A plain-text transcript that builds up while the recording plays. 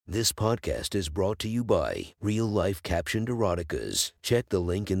This podcast is brought to you by Real Life Captioned Eroticas. Check the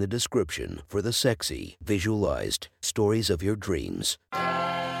link in the description for the sexy, visualized stories of your dreams.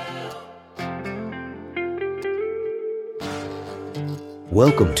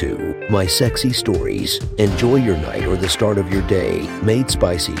 Welcome to My Sexy Stories. Enjoy your night or the start of your day, made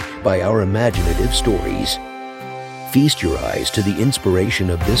spicy by our imaginative stories. Feast your eyes to the inspiration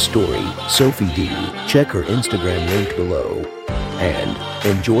of this story, Sophie D. Check her Instagram link below. And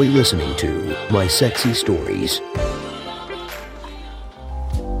enjoy listening to My Sexy Stories.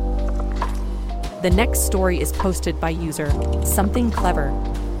 The next story is posted by user Something Clever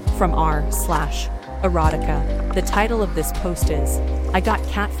from r/erotica. The title of this post is, I got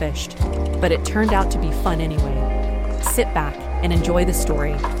catfished, but it turned out to be fun anyway. Sit back and enjoy the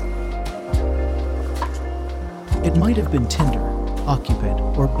story. It might have been Tinder, Occupid,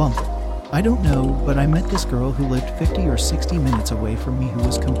 or Bumble. I don't know, but I met this girl who lived 50 or 60 minutes away from me who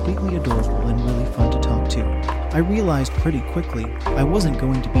was completely adorable and really fun to talk to. I realized pretty quickly I wasn't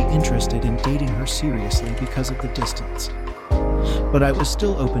going to be interested in dating her seriously because of the distance. But I was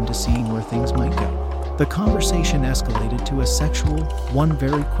still open to seeing where things might go. The conversation escalated to a sexual one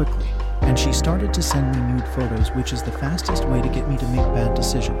very quickly, and she started to send me nude photos, which is the fastest way to get me to make bad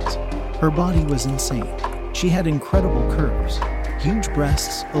decisions. Her body was insane. She had incredible curves. Huge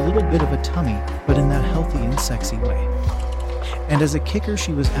breasts, a little bit of a tummy, but in that healthy and sexy way. And as a kicker,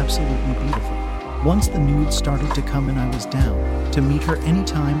 she was absolutely beautiful. Once the nudes started to come in, I was down to meet her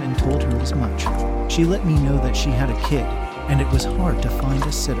anytime and told her as much. She let me know that she had a kid, and it was hard to find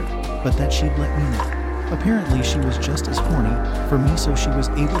a sitter, but that she'd let me know. Apparently, she was just as horny for me, so she was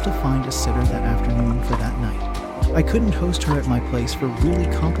able to find a sitter that afternoon for that night. I couldn't host her at my place for really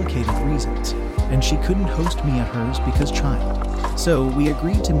complicated reasons, and she couldn't host me at hers because child. So we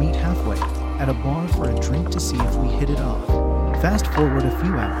agreed to meet halfway at a bar for a drink to see if we hit it off. Fast forward a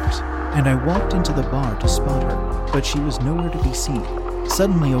few hours, and I walked into the bar to spot her, but she was nowhere to be seen.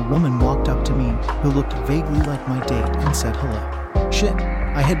 Suddenly a woman walked up to me who looked vaguely like my date and said hello. Shit,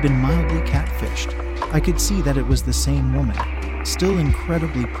 I had been mildly catfished. I could see that it was the same woman, still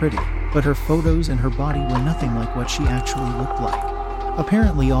incredibly pretty, but her photos and her body were nothing like what she actually looked like.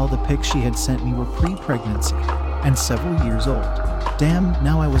 Apparently all the pics she had sent me were pre-pregnancy and several years old. Damn,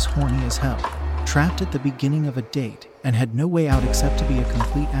 now I was horny as hell, trapped at the beginning of a date, and had no way out except to be a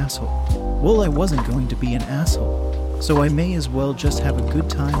complete asshole. Well, I wasn't going to be an asshole, so I may as well just have a good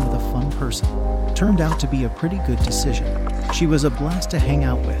time with a fun person. Turned out to be a pretty good decision. She was a blast to hang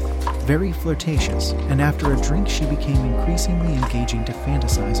out with, very flirtatious, and after a drink she became increasingly engaging to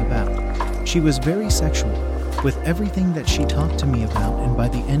fantasize about. She was very sexual, with everything that she talked to me about, and by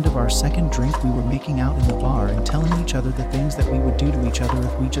the end of our second drink we were making out in the bar and telling each other the things that we would do to each other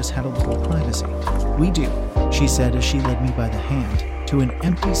if we just had a little privacy. We do, she said as she led me by the hand to an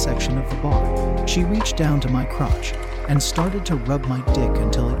empty section of the bar. She reached down to my crotch and started to rub my dick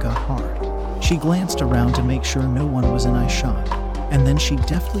until it got hard. She glanced around to make sure no one was in eyeshot, and then she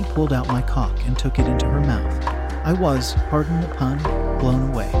deftly pulled out my cock and took it into her mouth. I was, pardon the pun, blown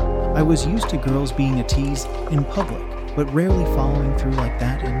away. I was used to girls being a tease in public, but rarely following through like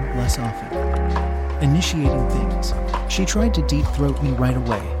that and less often initiating things. She tried to deep throat me right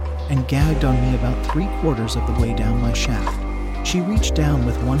away and gagged on me about 3/4 of the way down my shaft. She reached down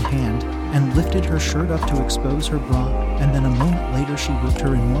with one hand and lifted her shirt up to expose her bra, and then a moment later she whipped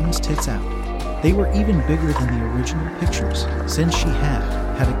her enormous tits out. They were even bigger than the original pictures, since she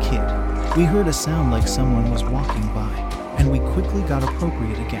had a kid. We heard a sound like someone was walking by, and we quickly got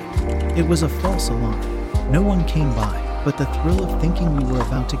appropriate again. It was a false alarm. No one came by, but the thrill of thinking we were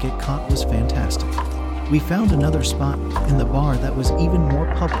about to get caught was fantastic. We found another spot in the bar that was even more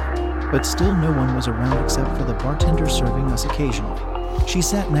public, but still no one was around except for the bartender serving us occasionally. She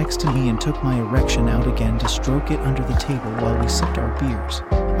sat next to me and took my erection out again to stroke it under the table while we sipped our beers.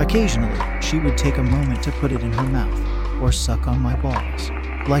 Occasionally, she would take a moment to put it in her mouth or suck on my balls.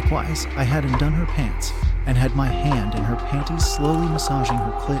 Likewise, I had undone her pants and had my hand in her panties, slowly massaging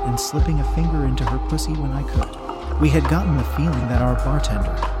her clit and slipping a finger into her pussy when I could. We had gotten the feeling that our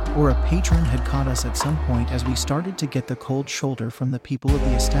bartender or a patron had caught us at some point as we started to get the cold shoulder from the people of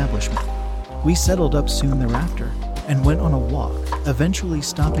the establishment. We settled up soon thereafter and went on a walk, eventually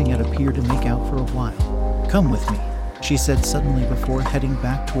stopping at a pier to make out for a while. "Come with me," she said suddenly before heading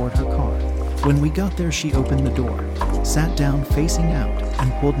back toward her car. When we got there, she opened the door, sat down facing out,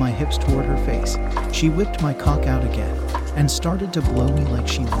 and pulled my hips toward her face. She whipped my cock out again and started to blow me like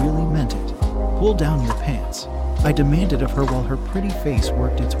she really meant it. "Pull down your pants," I demanded of her while her pretty face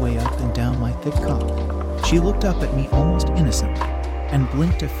worked its way up and down my thick cock. She looked up at me almost innocently and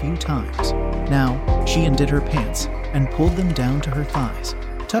blinked a few times. Now, she undid her pants and pulled them down to her thighs,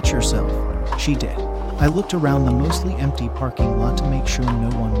 "Touch yourself." She did. I looked around the mostly empty parking lot to make sure no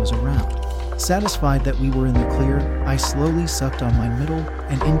one was around. Satisfied that we were in the clear, I slowly sucked on my middle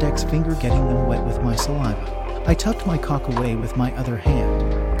and index finger, getting them wet with my saliva. I tucked my cock away with my other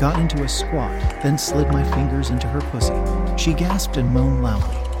hand, got into a squat, then slid my fingers into her pussy. She gasped and moaned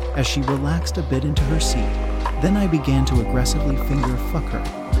loudly as she relaxed a bit into her seat. Then I began to aggressively finger fuck her.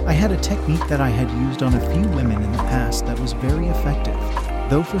 I had a technique that I had used on a few women in the past that was very effective,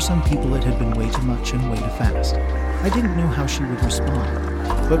 though for some people it had been way too much and way too fast. I didn't know how she would respond,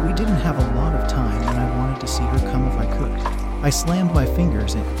 but we didn't have a lot of time and I wanted to see her come if I could. I slammed my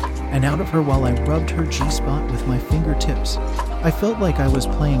fingers in and out of her while I rubbed her G-spot with my fingertips. I felt like I was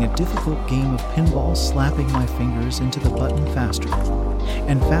playing a difficult game of pinball, slapping my fingers into the button faster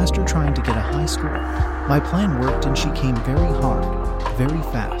and faster, trying to get a high score. My plan worked and she came very hard, very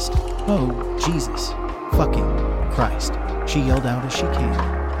fast. "Oh, Jesus. Fucking Christ," she yelled out as she came.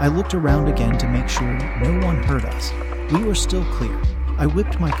 I looked around again to make sure no one heard us. We were still clear. I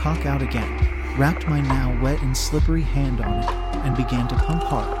whipped my cock out again, wrapped my now wet and slippery hand on it, and began to pump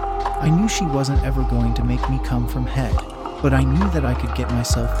hard. I knew she wasn't ever going to make me come from head, but I knew that I could get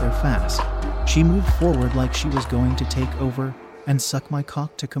myself there fast. She moved forward like she was going to take over and suck my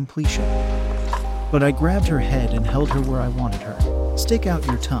cock to completion. But I grabbed her head and held her where I wanted her. "Stick out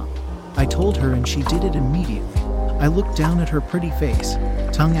your tongue," I told her, and she did it immediately. I looked down at her pretty face,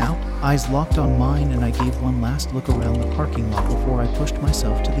 tongue out, eyes locked on mine, and I gave one last look around the parking lot before I pushed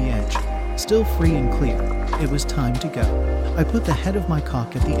myself to the edge. Still free and clear, it was time to go. I put the head of my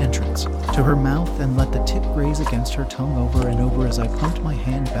cock at the entrance to her mouth and let the tip graze against her tongue over and over as I pumped my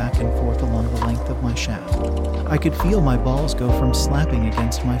hand back and forth along the length of my shaft. I could feel my balls go from slapping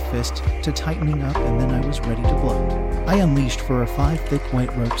against my fist to tightening up, and then I was ready to blow. I unleashed 4 or 5 thick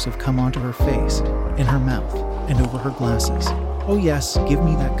white ropes of cum onto her face, in her mouth, and over her glasses. "Oh yes, give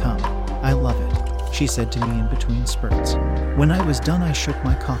me that cum. I love it," she said to me in between spurts. When I was done, I shook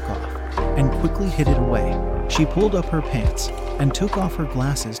my cock off and quickly hid it away. She pulled up her pants and took off her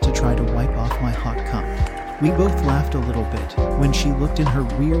glasses to try to wipe off my hot cum. We both laughed a little bit when she looked in her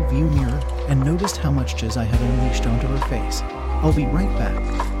rear view mirror and noticed how much jizz I had unleashed onto her face. "I'll be right back."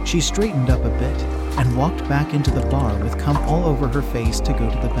 She straightened up a bit and walked back into the bar with cum all over her face to go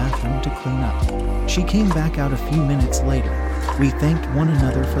to the bathroom to clean up. She came back out a few minutes later. We thanked one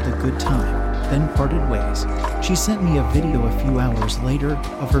another for the good time, then parted ways. She sent me a video a few hours later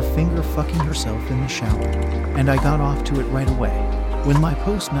of her finger fucking herself in the shower, and I got off to it right away. When my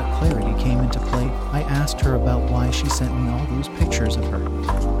post-nut clarity came into play, I asked her about why she sent me all those pictures of her.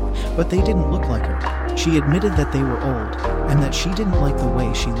 But they didn't look like her. She admitted that they were old, and that she didn't like the way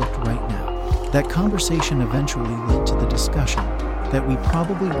she looked right now. That conversation eventually led to the discussion that we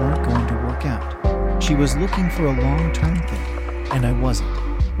probably weren't going to work out. She was looking for a long-term thing, and I wasn't.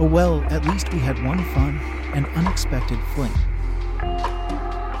 Oh well, at least we had one fun and unexpected fling.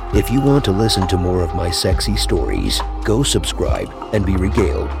 If you want to listen to more of my sexy stories, go subscribe and be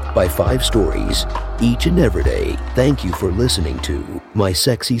regaled by 5 stories each and every day. Thank you for listening to My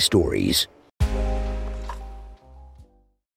Sexy Stories.